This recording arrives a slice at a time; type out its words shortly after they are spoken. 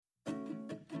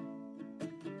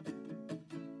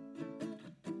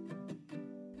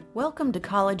Welcome to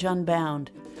College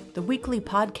Unbound, the weekly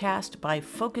podcast by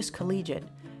Focus Collegiate,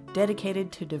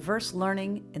 dedicated to diverse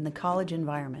learning in the college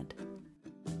environment.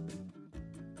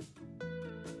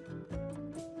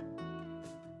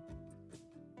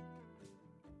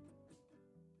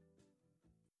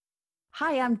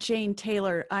 Hi, I'm Jane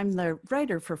Taylor. I'm the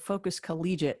writer for Focus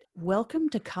Collegiate. Welcome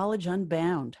to College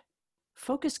Unbound.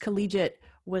 Focus Collegiate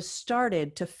was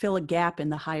started to fill a gap in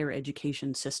the higher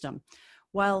education system.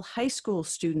 While high school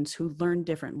students who learn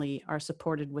differently are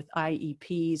supported with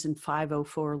IEPs and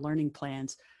 504 learning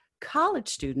plans, college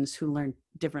students who learn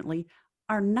differently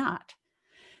are not.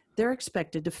 They're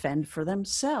expected to fend for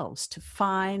themselves, to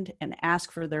find and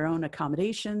ask for their own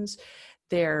accommodations.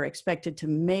 They're expected to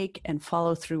make and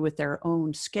follow through with their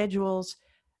own schedules.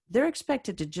 They're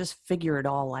expected to just figure it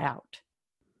all out.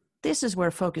 This is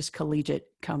where Focus Collegiate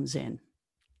comes in.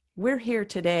 We're here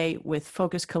today with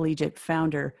Focus Collegiate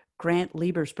founder Grant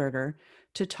Liebersberger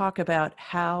to talk about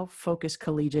how Focus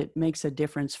Collegiate makes a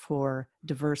difference for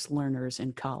diverse learners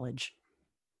in college.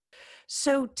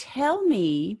 So tell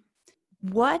me,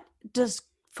 what does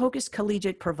Focus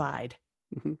Collegiate provide?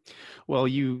 Well,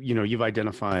 you've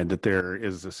identified that there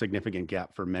is a significant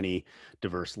gap for many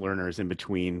diverse learners in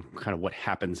between kind of what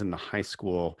happens in the high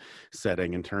school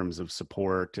setting in terms of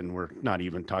support. And we're not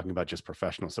even talking about just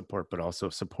professional support, but also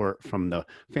support from the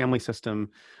family system,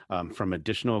 from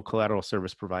additional collateral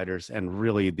service providers, and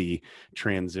really the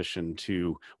transition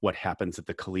to what happens at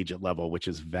the collegiate level, which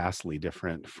is vastly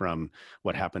different from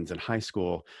what happens in high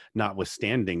school,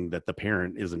 notwithstanding that the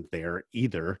parent isn't there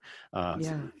either,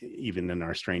 even in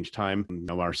our strange time.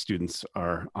 Our students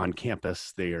are on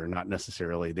campus. They are not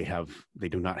necessarily, they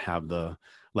do not have the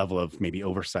level of maybe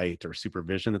oversight or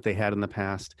supervision that they had in the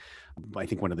past. I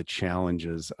think one of the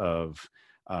challenges of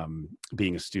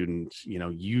being a student,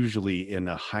 usually in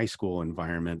a high school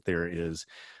environment, there is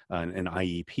an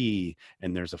IEP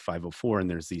and there's a 504 and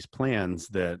there's these plans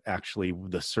that actually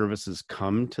the services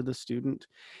come to the student.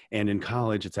 And in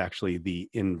college, it's actually the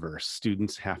inverse.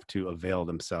 Students have to avail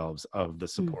themselves of the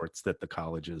supports that the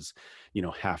colleges,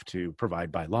 have to provide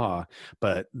by law,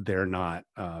 but they're not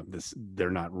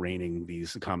raining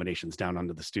these accommodations down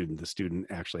onto the student. The student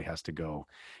actually has to go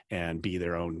and be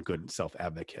their own good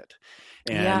self-advocate.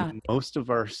 And most of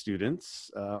our students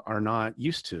are not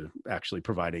used to actually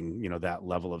providing, that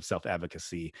level of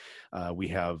self-advocacy. We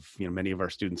have, many of our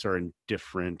students are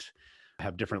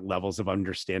have different levels of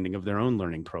understanding of their own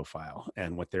learning profile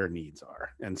and what their needs are.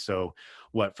 And so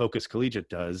what Focus Collegiate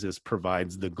does is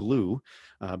provides the glue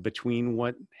between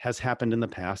what has happened in the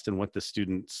past and what the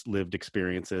students' lived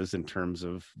experience is in terms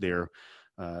of their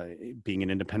being an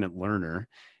independent learner,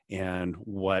 and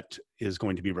what is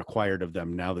going to be required of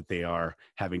them now that they are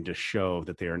having to show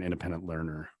that they are an independent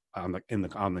learner on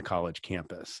the college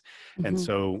campus. Mm-hmm. And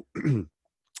so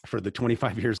for the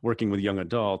 25 years working with young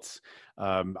adults,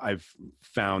 I've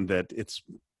found that it's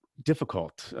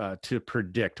difficult to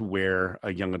predict where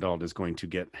a young adult is going to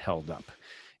get held up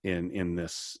in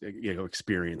this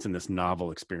experience, in this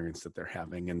novel experience that they're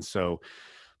having. And so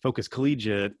Focus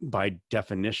Collegiate, by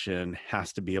definition,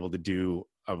 has to be able to do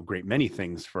a great many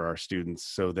things for our students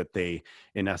so that they,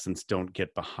 in essence, don't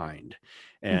get behind.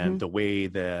 And the way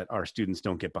that our students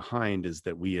don't get behind is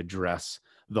that we address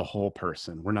the whole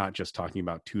person. We're not just talking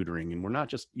about tutoring, and we're not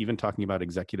just even talking about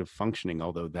executive functioning,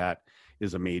 although that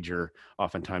is a major,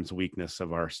 oftentimes, weakness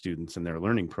of our students and their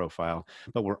learning profile.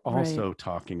 But we're also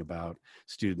talking about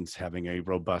students having a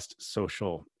robust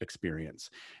social experience,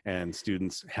 and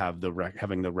students having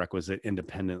the requisite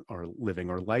independent or living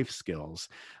or life skills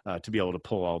to be able to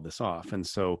pull all this off. And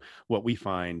so what we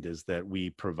find is that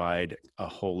we provide a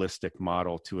holistic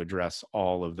model to address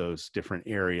all of those different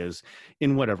areas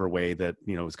in whatever way that,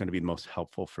 is going to be most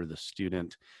helpful for the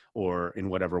student, or in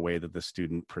whatever way that the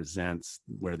student presents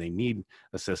where they need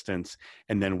assistance.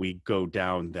 And then we go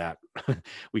down that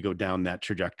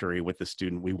trajectory with the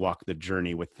student. We walk the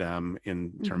journey with them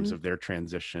in terms of their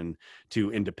transition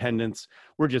to independence.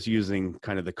 We're just using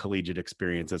kind of the collegiate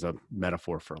experience as a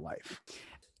metaphor for life.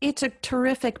 It's a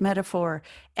terrific metaphor.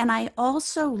 And I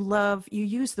also love, you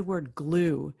use the word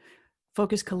glue.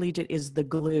 Focus Collegiate is the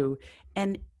glue.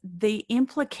 And the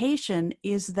implication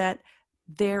is that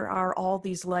there are all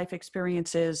these life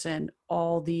experiences and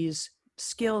all these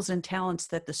skills and talents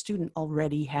that the student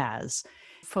already has.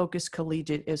 Focus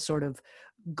Collegiate is sort of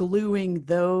gluing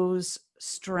those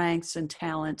strengths and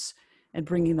talents and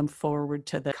bringing them forward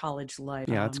to the college life.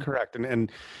 Yeah, that's correct.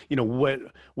 And what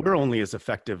we're only as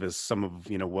effective as some of,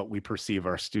 what we perceive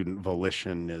our student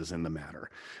volition is in the matter.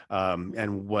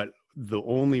 And what the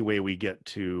only way we get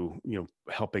to,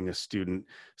 helping a student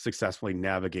successfully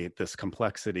navigate this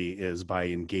complexity is by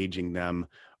engaging them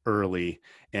early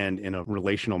and in a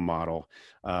relational model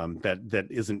that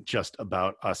isn't just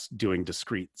about us doing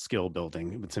discrete skill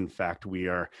building. It's in fact, we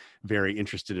are very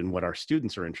interested in what our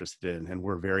students are interested in, and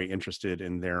we're very interested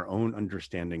in their own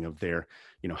understanding of their,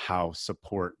 how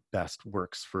support best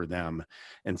works for them.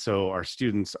 And so our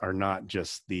students are not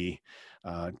just the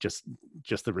just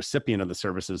the recipient of the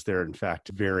services. They're in fact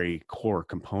a very core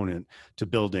component to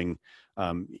building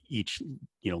each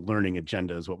learning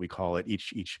agenda is what we call it,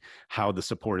 each how the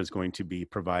support is going to be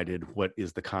provided, what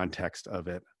is the context of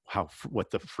it, what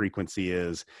the frequency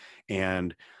is.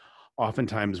 And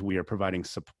oftentimes we are providing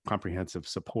comprehensive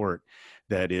support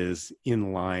that is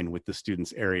in line with the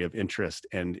student's area of interest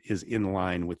and is in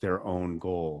line with their own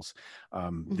goals.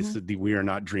 We are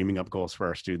not dreaming up goals for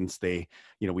our students.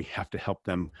 We have to help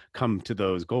them come to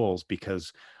those goals,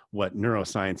 because what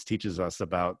neuroscience teaches us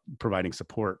about providing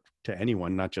support to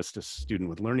anyone, not just a student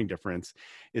with learning difference,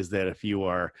 is that if you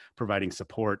are providing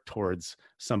support towards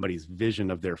somebody's vision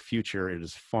of their future, it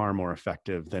is far more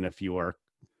effective than if you are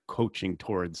coaching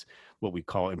towards what we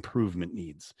call improvement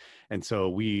needs. And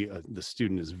so the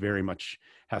student is very much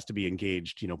has to be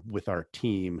engaged, with our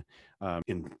team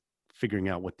in figuring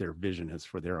out what their vision is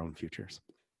for their own futures.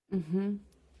 Mm-hmm.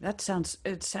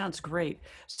 It sounds great.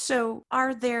 So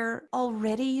are there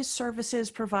already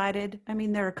services provided? I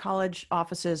mean, there are college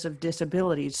offices of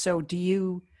disabilities. So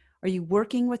are you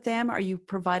working with them? Are you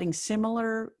providing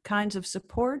similar kinds of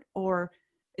support, or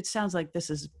it sounds like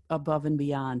this is above and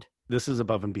beyond? This is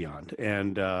above and beyond.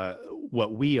 And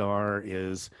what we are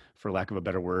is, for lack of a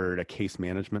better word, a case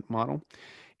management model,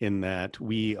 in that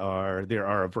there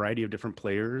are a variety of different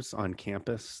players on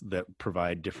campus that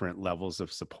provide different levels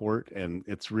of support. And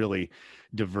it's really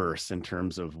diverse in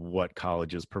terms of what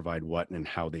colleges provide what and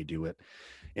how they do it.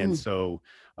 And so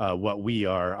what we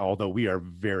are, although we are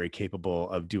very capable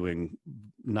of doing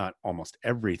not almost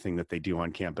everything that they do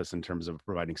on campus in terms of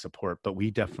providing support, but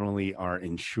we definitely are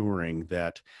ensuring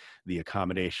that the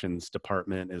accommodations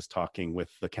department is talking with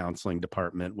the counseling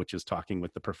department, which is talking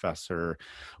with the professor,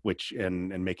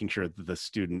 and making sure that the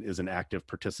student is an active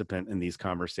participant in these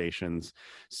conversations,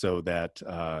 so that,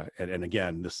 and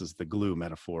again, this is the glue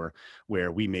metaphor,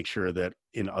 where we make sure that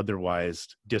in otherwise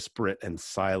disparate and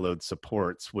siloed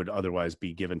supports would otherwise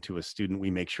be given to a student, we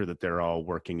make sure that they're all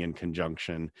working in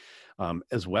conjunction,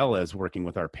 as well as working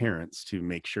with our parents to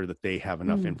make sure that they have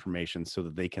enough information so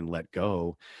that they can let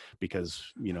go.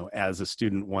 Because, as a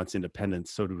student wants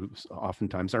independence, so do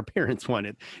oftentimes our parents want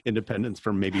independence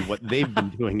from maybe what they've been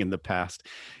doing in the past,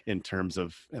 in terms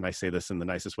of, and I say this in the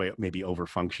nicest way, maybe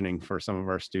over-functioning for some of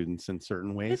our students in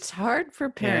certain ways. It's hard for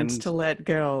parents to let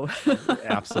go.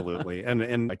 Absolutely.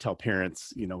 And I tell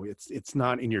parents, it's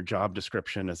not in your job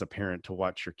description as a parent to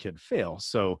watch your kid fail.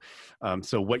 So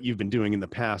what you've been doing in the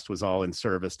past was all in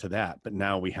service to that. But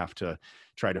now we have to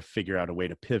try to figure out a way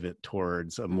to pivot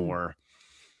towards a more,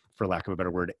 for lack of a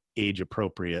better word,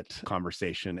 age-appropriate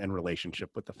conversation and relationship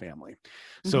with the family.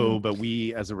 So, but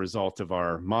we, as a result of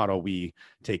our model, we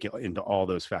take into all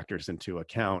those factors into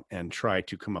account and try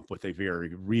to come up with a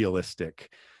very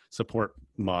realistic support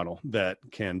model that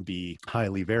can be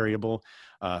highly variable,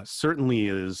 certainly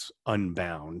is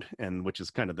unbound, and which is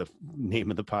kind of the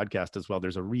name of the podcast as well.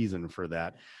 There's a reason for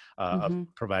that, of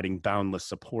providing boundless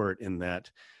support, in that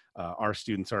our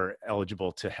students are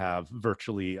eligible to have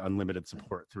virtually unlimited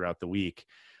support throughout the week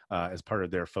as part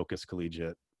of their Focus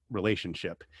Collegiate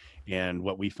relationship. And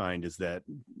what we find is that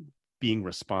being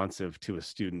responsive to a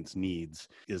student's needs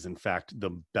is in fact the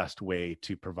best way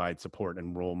to provide support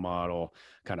and role model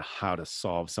kind of how to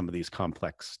solve some of these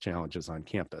complex challenges on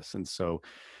campus. And so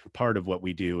part of what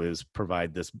we do is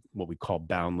provide this, what we call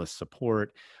boundless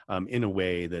support, in a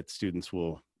way that students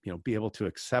will be able to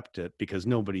accept it, because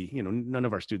none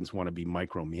of our students want to be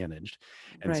micromanaged.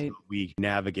 And so we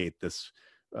navigate this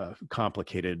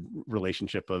complicated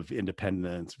relationship of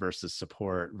independence versus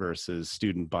support versus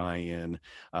student buy-in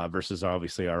versus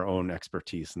obviously our own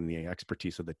expertise and the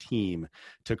expertise of the team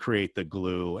to create the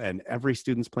glue. And every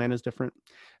student's plan is different.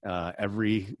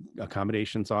 Every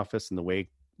accommodations office and the way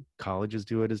colleges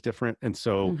do it is different. And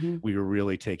so we were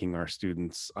really taking our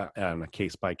students on a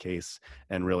case by case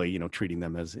and really, treating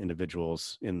them as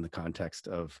individuals in the context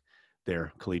of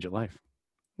their collegiate life.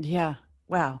 Yeah.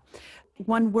 Wow.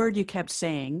 One word you kept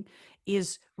saying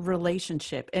is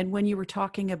relationship. And when you were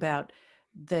talking about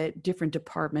the different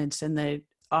departments and the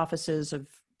offices of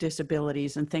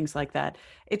disabilities and things like that,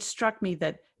 it struck me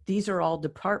that these are all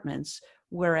departments,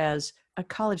 whereas a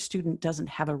college student doesn't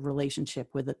have a relationship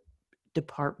with a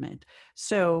department.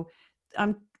 So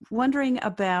I'm wondering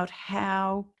about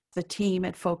how the team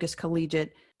at Focus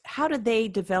Collegiate how do they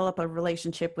develop a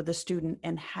relationship with a student,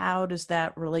 and how does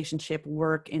that relationship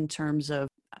work in terms of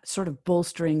sort of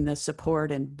bolstering the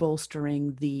support and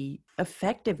bolstering the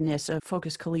effectiveness of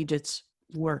Focus Collegiate's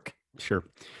work? Sure.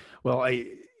 Well, I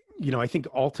think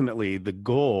ultimately the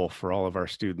goal for all of our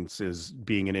students is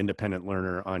being an independent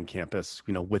learner on campus,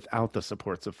 without the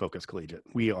supports of Focus Collegiate.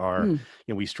 We are,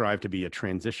 Hmm. we strive to be a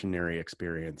transitionary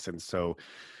experience. And so,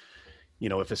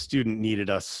 if a student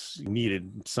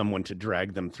needed someone to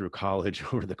drag them through college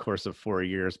over the course of 4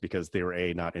 years because they were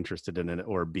A, not interested in it,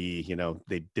 or B,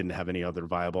 they didn't have any other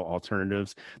viable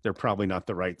alternatives, they're probably not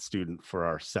the right student for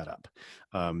our setup,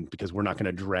 because we're not going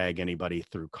to drag anybody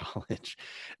through college.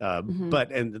 Hmm.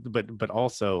 But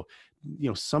also,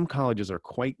 some colleges are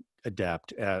quite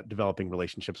adept at developing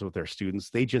relationships with their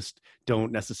students. They just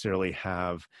don't necessarily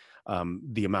have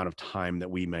the amount of time that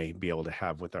we may be able to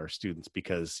have with our students,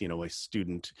 because a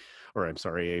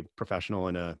professional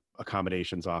in a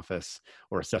accommodations office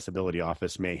or accessibility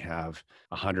office may have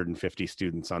 150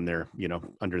 students on their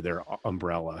under their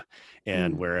umbrella,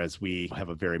 and Mm. whereas we have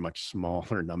a very much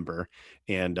smaller number,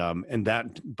 and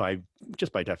that by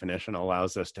definition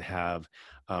allows us to have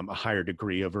a higher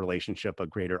degree of relationship, a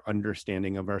greater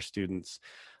understanding of our students'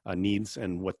 needs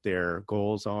and what their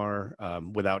goals are,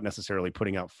 without necessarily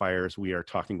putting out fires. We are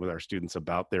talking with our students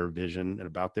about their vision and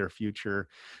about their future,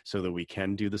 so that we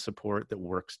can do the support that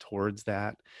works towards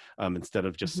that, instead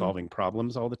of just Hmm. solving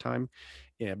problems all the time.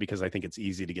 Yeah, because I think it's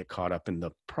easy to get caught up in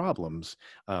the problems,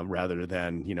 rather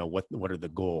than what are the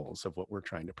goals of what we're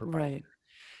trying to provide. Right.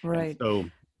 And Right. so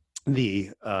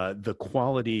the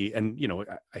quality, and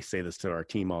I say this to our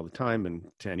team all the time,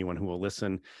 and to anyone who will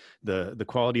listen, the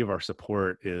quality of our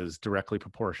support is directly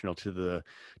proportional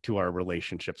to our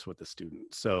relationships with the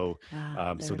student. So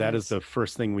There it that is is. the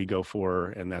first thing we go for,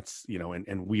 and that's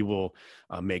and we will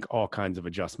make all kinds of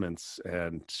adjustments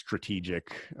and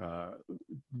strategic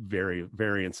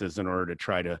variances in order to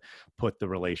try to put the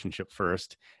relationship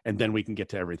first, and then we can get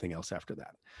to everything else after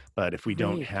that. But if we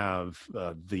don't Great. have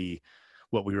the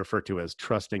what we refer to as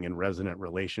trusting and resonant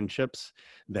relationships,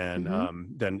 then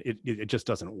Hmm. it just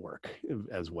doesn't work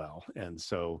as well. And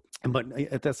so, but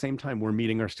at the same time, we're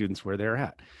meeting our students where they're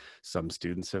at. Some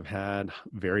students have had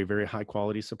very, very high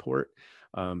quality support.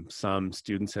 Some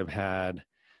students have had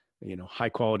high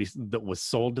quality that was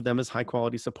sold to them as high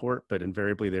quality support, but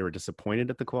invariably they were disappointed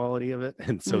at the quality of it.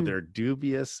 And so Mm. they're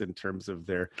dubious in terms of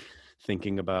their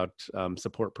thinking about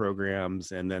support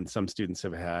programs. And then some students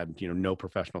have had no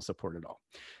professional support at all.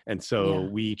 And so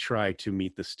Yeah. we try to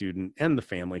meet the student and the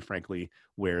family, frankly,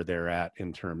 where they're at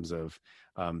in terms of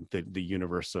the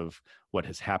universe of what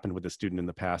has happened with the student in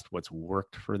the past, what's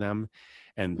worked for them.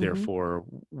 And Hmm. therefore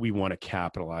we want to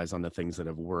capitalize on the things that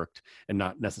have worked, and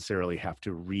not necessarily have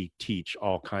to reteach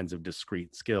all kinds of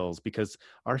discrete skills, because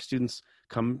our students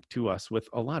come to us with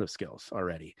a lot of skills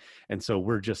already. And so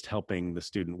we're just helping the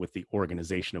student with the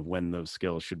organization of when those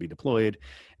skills should be deployed.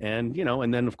 And,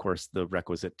 and then of course the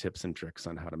requisite tips and tricks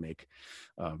on how to make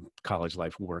college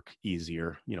life work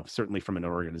easier. Certainly from an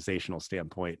organizational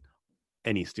standpoint,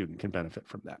 any student can benefit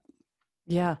from that.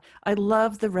 Yeah. I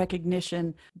love the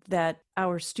recognition that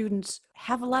our students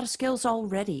have a lot of skills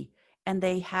already, and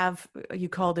they have, you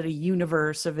called it a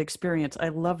universe of experience. I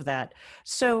love that.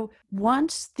 So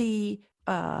once the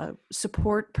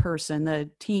support person, the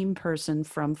team person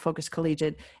from Focus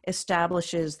Collegiate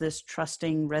establishes this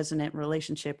trusting, resonant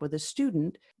relationship with a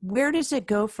student, where does it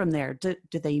go from there? Do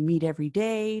they meet every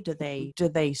day? Do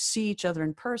they see each other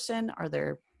in person? Are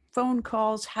there phone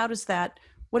calls? What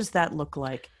does that look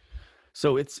like?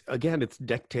 So it's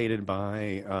dictated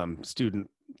by student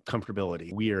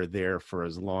comfortability. We are there for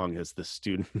as long as the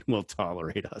student will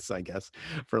tolerate us, I guess,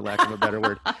 for lack of a better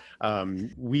word.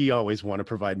 We always want to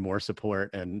provide more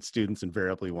support, and students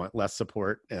invariably want less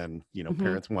support, and Hmm.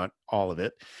 parents want all of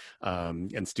it,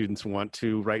 and students want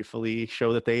to rightfully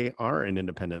show that they are an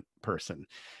independent person.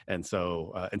 And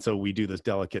so we do this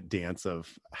delicate dance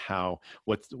of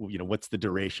what's the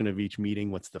duration of each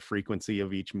meeting, what's the frequency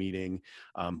of each meeting,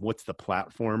 what's the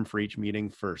platform for each meeting.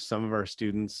 For some of our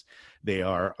students, they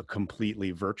are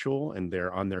completely virtual and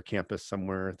they're on their campus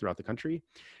somewhere throughout the country.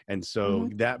 And so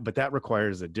Hmm. that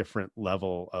requires a different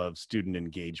level of student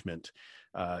engagement,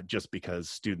 just because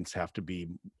students have to be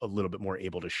a little bit more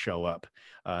able to show up.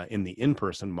 In the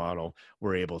in-person model,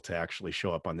 we're able to actually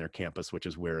show up on their campus, which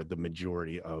is where the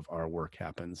majority of our work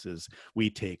happens. Is we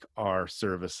take our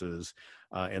services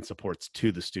and supports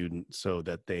to the student so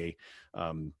that they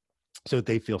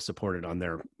feel supported on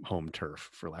their home turf,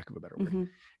 for lack of a better word. Hmm.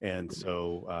 And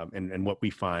so, and what we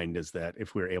find is that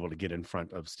if we're able to get in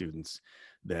front of students,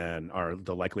 then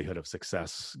the likelihood of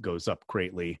success goes up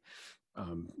greatly.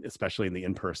 especially in the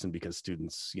in-person, because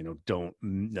students, don't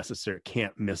necessarily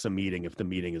can't miss a meeting if the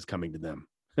meeting is coming to them.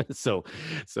 so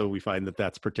so we find that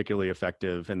that's particularly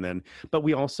effective. And then, but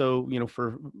we also,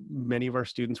 for many of our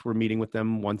students, we're meeting with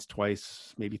them once,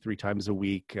 twice, maybe 3 times a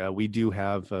week. We do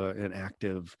have an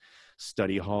active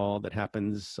study hall that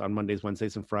happens on Mondays,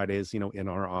 Wednesdays, and Fridays, in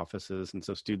our offices. And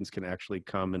so students can actually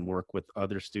come and work with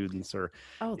other students, or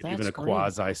Oh, it's even that's a great.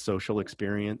 quasi social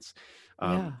experience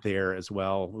Yeah. there as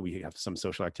well. We have some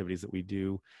social activities that we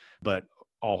do, but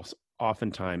also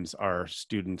oftentimes our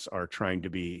students are trying to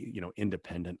be,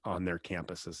 independent on their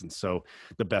campuses. And so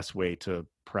the best way to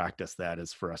practice that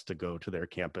is for us to go to their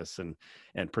campus and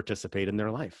participate in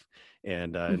their life,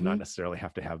 and not Hmm. necessarily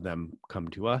have to have them come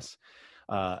to us.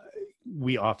 Uh,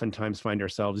 we oftentimes find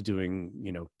ourselves doing,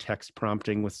 text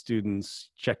prompting with students,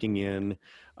 checking in,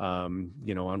 on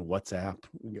WhatsApp,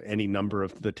 any number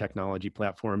of the technology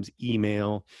platforms,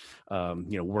 email,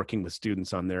 working with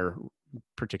students on their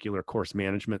particular course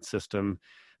management system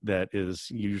that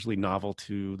is usually novel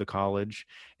to the college,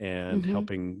 and Hmm.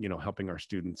 helping our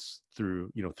students through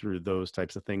those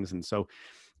types of things. And so,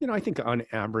 I think on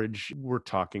average, we're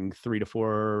talking 3 to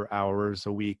 4 hours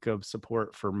a week of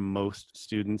support for most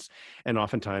students. And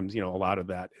oftentimes, a lot of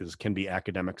that can be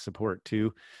academic support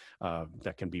too.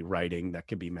 That can be writing, that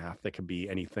can be math, that can be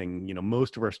anything.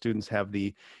 Most of our students have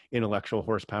the intellectual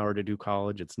horsepower to do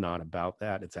college. It's not about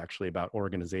that. It's actually about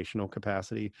organizational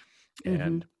capacity, Hmm.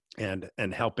 and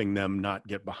and helping them not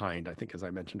get behind, I think, as I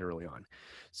mentioned early on.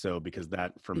 So because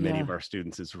that, for many of Yeah. our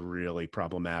students, is really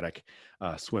problematic,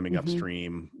 swimming Hmm.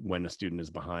 upstream when a student is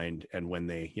behind, and when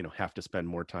they have to spend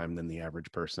more time than the average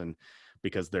person,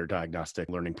 because their diagnostic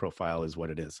learning profile is what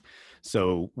it is.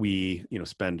 So we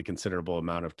spend a considerable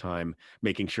amount of time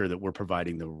making sure that we're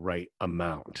providing the right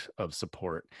amount of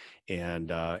support. And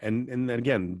then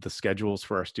again, the schedules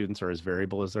for our students are as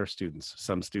variable as our students.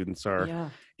 Some students are Yeah.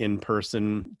 in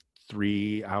person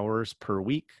 3 hours per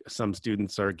week. Some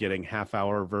students are getting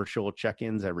half-hour virtual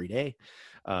check-ins every day.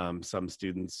 Some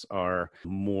students are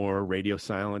more radio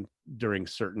silent during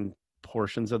certain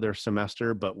portions of their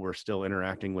semester, but we're still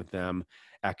interacting with them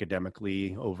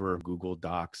academically over Google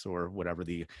Docs or whatever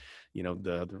the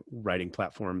writing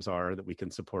platforms are that we can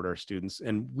support our students.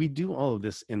 And we do all of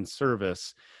this in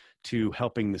service to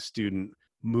helping the student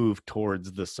move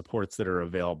towards the supports that are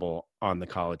available on the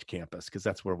college campus, because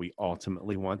that's where we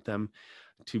ultimately want them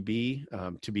to be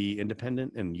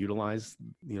independent and utilize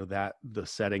that the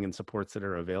setting and supports that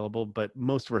are available. But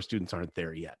most of our students aren't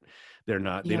there yet. They don't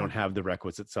Yeah. have the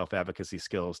requisite self-advocacy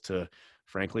skills to,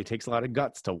 frankly, it takes a lot of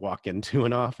guts to walk into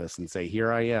an office and say,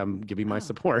 here I am, give me my Oh.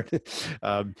 support.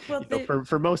 Well,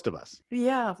 For most of us.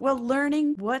 yeah. Well,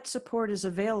 learning what support is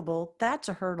available, that's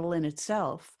a hurdle in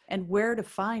itself. And where to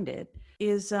find it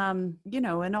is,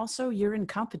 and also you're in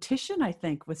competition, I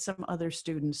think, with some other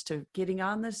students to getting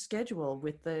on the schedule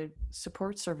with the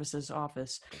support services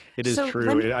office. It is So let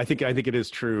true. me, I think it is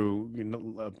true.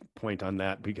 A point on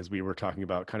that, because we were talking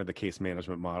about kind of the case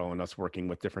management model and us working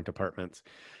with different departments,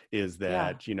 is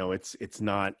yeah. that it's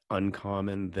not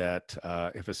uncommon that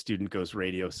if a student goes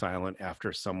radio silent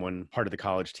after someone part of the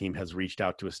college team has reached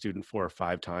out to a student 4 or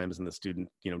 5 times, and the student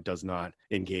does not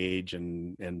engage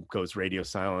and goes radio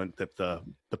silent, that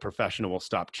the professional will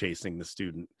stop chasing the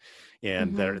student,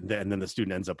 and Hmm. then the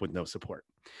student ends up with no support.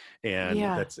 And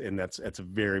Yeah. that's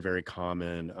very, very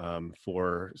common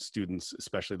for students,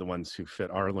 especially the ones who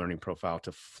fit our learning profile,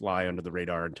 to fly under the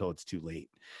radar until it's too late.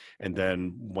 And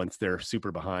then once they're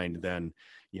super behind, then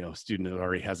student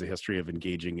already has a history of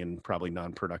engaging in probably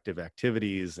non-productive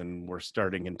activities, and we're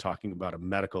starting and talking about a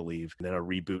medical leave, and then a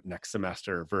reboot next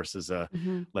semester, versus a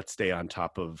Hmm. let's stay on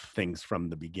top of things from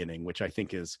the beginning, which I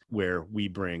think is where we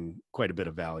bring quite a bit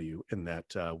of value, in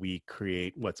that we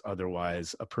create what's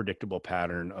otherwise a predictable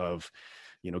pattern of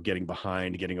getting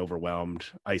behind, getting overwhelmed,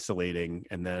 isolating,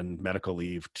 and then medical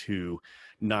leave, to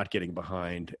not getting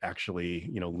behind, actually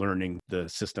learning the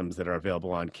systems that are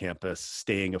available on campus,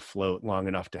 staying afloat long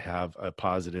enough to have a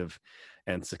positive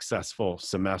and successful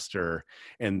semester.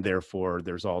 And therefore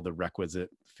there's all the requisite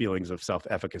feelings of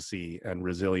self-efficacy and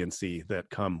resiliency that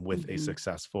come with a Hmm.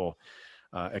 successful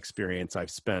experience. I've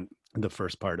spent the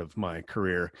first part of my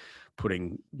career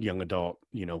putting young adult,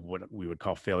 what we would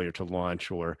call failure to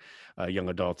launch, or young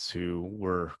adults who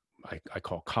were, I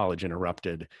call college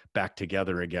interrupted, back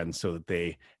together again, so that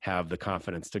they have the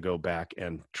confidence to go back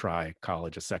and try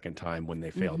college a second time when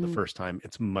they failed the Hmm. first time.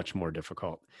 It's much more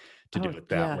difficult to do Oh, it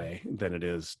that yeah. way than it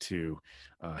is to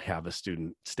have a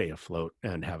student stay afloat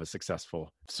and have a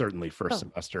successful, certainly first Oh,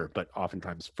 semester, but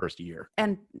oftentimes first year.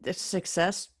 and the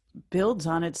success builds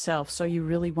on itself. So you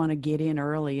really want to get in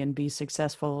early and be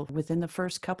successful within the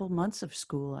first couple months of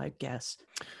school, I guess.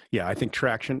 Yeah, I think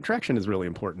traction is really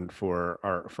important for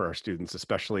our students,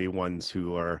 especially ones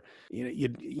who are, you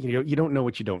don't know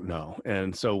what you don't know.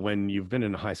 And so when you've been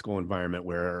in a high school environment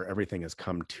where everything has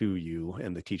come to you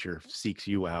and the teacher seeks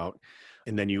you out,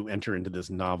 and then you enter into this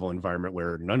novel environment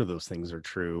where none of those things are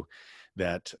true,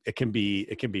 that it can be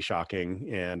shocking.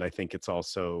 And I think it's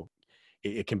also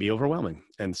it can be overwhelming.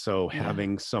 And so Yeah.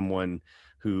 having someone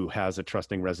who has a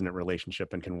trusting, resonant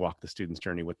relationship and can walk the student's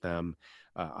journey with them,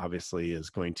 obviously is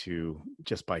going to,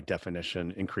 just by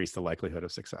definition, increase the likelihood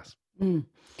of success. Mm.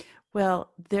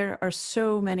 Well, there are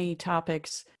so many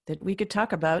topics that we could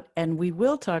talk about, and we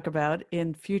will talk about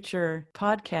in future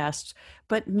podcasts,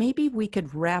 but maybe we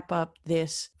could wrap up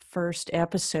this first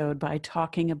episode by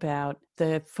talking about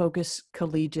the Focus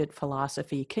Collegiate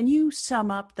philosophy. Can you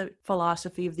sum up the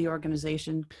philosophy of the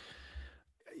organization?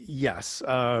 Yes,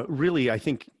 really, I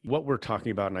think what we're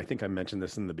talking about, and I think I mentioned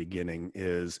this in the beginning,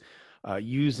 is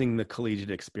using the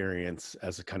collegiate experience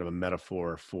as a kind of a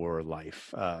metaphor for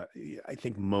life. I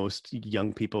think most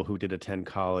young people who did attend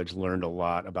college learned a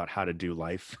lot about how to do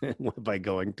life by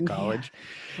going to Yeah, college.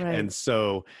 right. And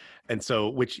so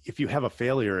which, if you have a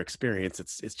failure experience,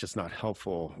 it's just not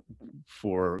helpful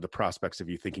for the prospects of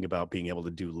you thinking about being able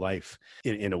to do life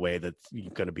in a way that's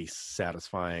going to be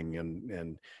satisfying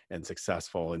and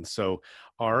successful. And so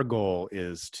our goal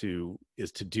is to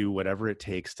do whatever it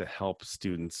takes to help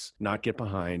students not get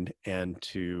behind, and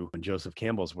to, in Joseph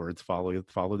Campbell's words,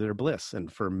 follow their bliss.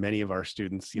 And for many of our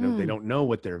students, they Mm, don't know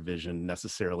what their vision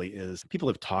necessarily is. People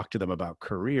have talked to them about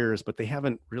careers, but they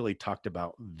haven't really talked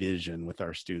about vision with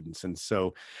our students. And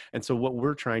so what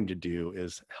we're trying to do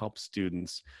is help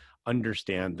students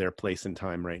understand their place in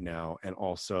time right now, and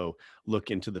also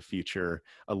look into the future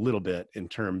a little bit, in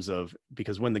terms of,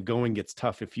 because when the going gets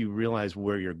tough, if you realize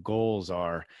where your goals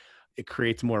are, it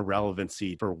creates more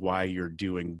relevancy for why you're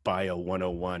doing Bio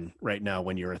 101 right now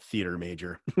when you're a theater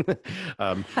major.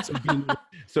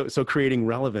 So, so creating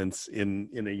relevance in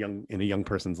a young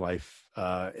person's life,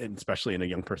 and especially in a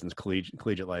young person's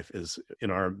collegiate life, is,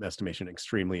 in our estimation,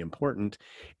 extremely important.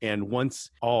 And once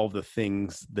all the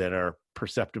things that are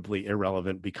perceptibly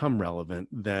irrelevant become relevant,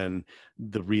 then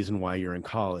the reason why you're in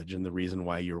college and the reason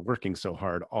why you're working so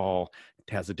hard all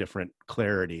has a different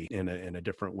clarity, in a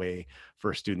different way,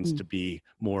 for students mm, to be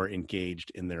more engaged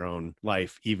in their own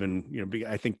life. Even,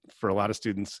 I think for a lot of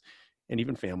students and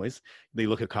even families, they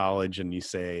look at college and you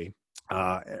say,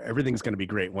 everything's going to be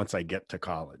great once I get to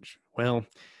college. Well,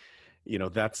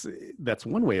 that's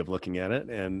one way of looking at it,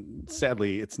 and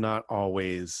sadly, it's not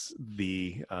always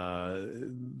the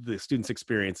student's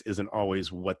experience isn't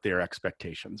always what their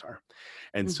expectations are.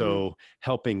 And mhm. so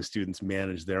helping students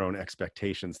manage their own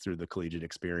expectations through the collegiate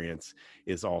experience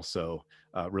is also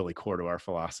really core to our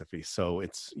philosophy. So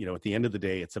it's, at the end of the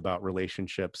day, it's about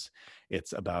relationships,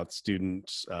 it's about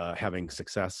students having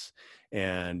success,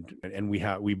 and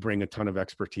we bring a ton of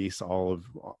expertise.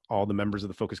 All the members of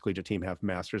the Focus Collegiate team have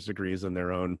master's degrees in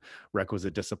their own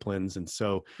requisite disciplines, and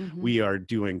so Mhm. we are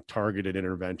doing targeted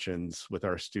interventions with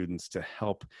our students to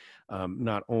help,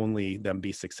 not only them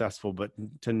be successful, but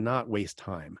to not waste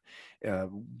time, uh,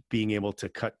 being able to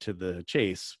cut to the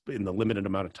chase in the limited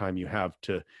amount of time you have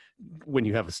to, when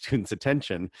you have a student's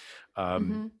attention.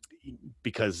 um, Mhm.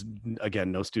 because,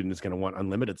 again, no student is going to want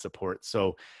unlimited support.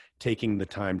 So taking the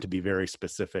time to be very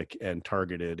specific and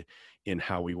targeted in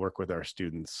how we work with our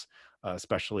students,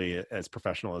 especially as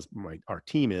professional as our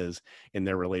team is in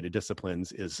their related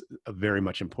disciplines, is a very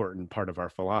much important part of our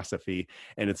philosophy.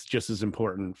 And it's just as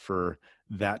important for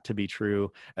that to be true,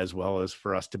 as well as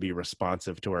for us to be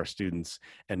responsive to our students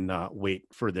and not wait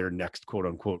for their next quote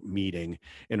unquote meeting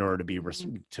in order to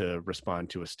Mhm. to respond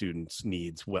to a student's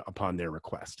needs upon their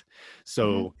request.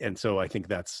 Mhm. So I think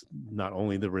that's not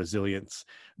only the resilience,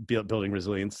 building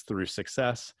resilience through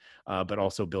success, but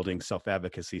also building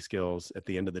self-advocacy skills at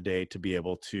the end of the day, to be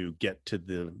able to get to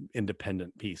the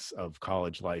independent piece of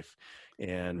college life.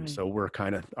 And Right. so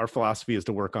our philosophy is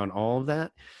to work on all of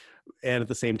that. And at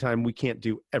the same time, we can't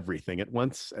do everything at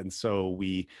once. And so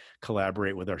we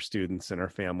collaborate with our students and our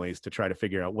families to try to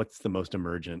figure out what's the most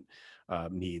emergent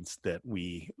needs that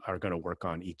we are going to work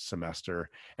on each semester,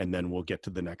 and then we'll get to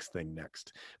the next thing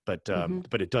next. Mhm.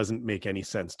 But it doesn't make any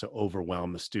sense to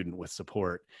overwhelm the student with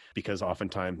support, because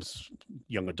oftentimes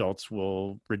young adults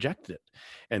will reject it.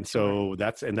 And Sure. so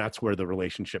that's where the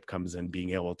relationship comes in,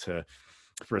 being able to,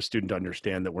 for a student to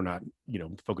understand that we're not,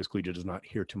 Focus Collegiate is not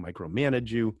here to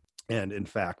micromanage you, and in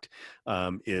fact,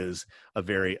 is a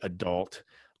very adult,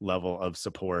 level of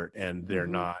support, and they're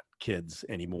not kids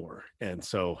anymore. And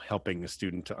so helping a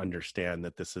student to understand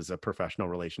that this is a professional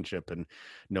relationship and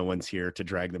no one's here to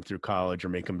drag them through college or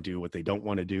make them do what they don't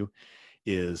want to do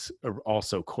is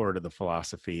also core to the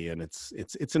philosophy. And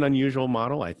it's an unusual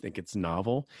model. I think it's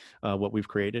novel, what we've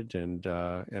created. And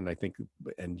I think,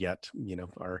 and yet,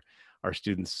 our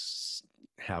students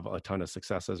have a ton of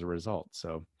success as a result.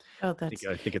 So I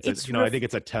think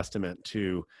it's a testament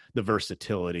to the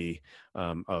versatility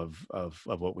of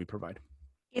what we provide.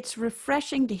 It's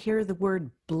refreshing to hear the word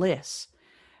bliss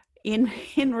in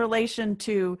relation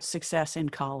to success in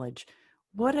college.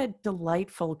 What a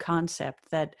delightful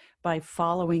concept that by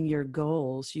following your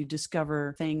goals, you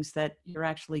discover things that you're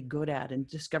actually good at and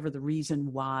discover the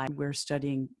reason why we're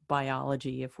studying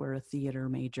biology if we're a theater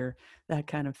major, that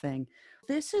kind of thing.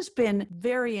 This has been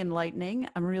very enlightening.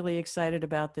 I'm really excited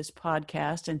about this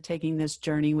podcast and taking this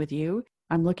journey with you.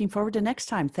 I'm looking forward to next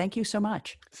time. Thank you so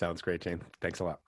much. Sounds great, Jane. Thanks a lot.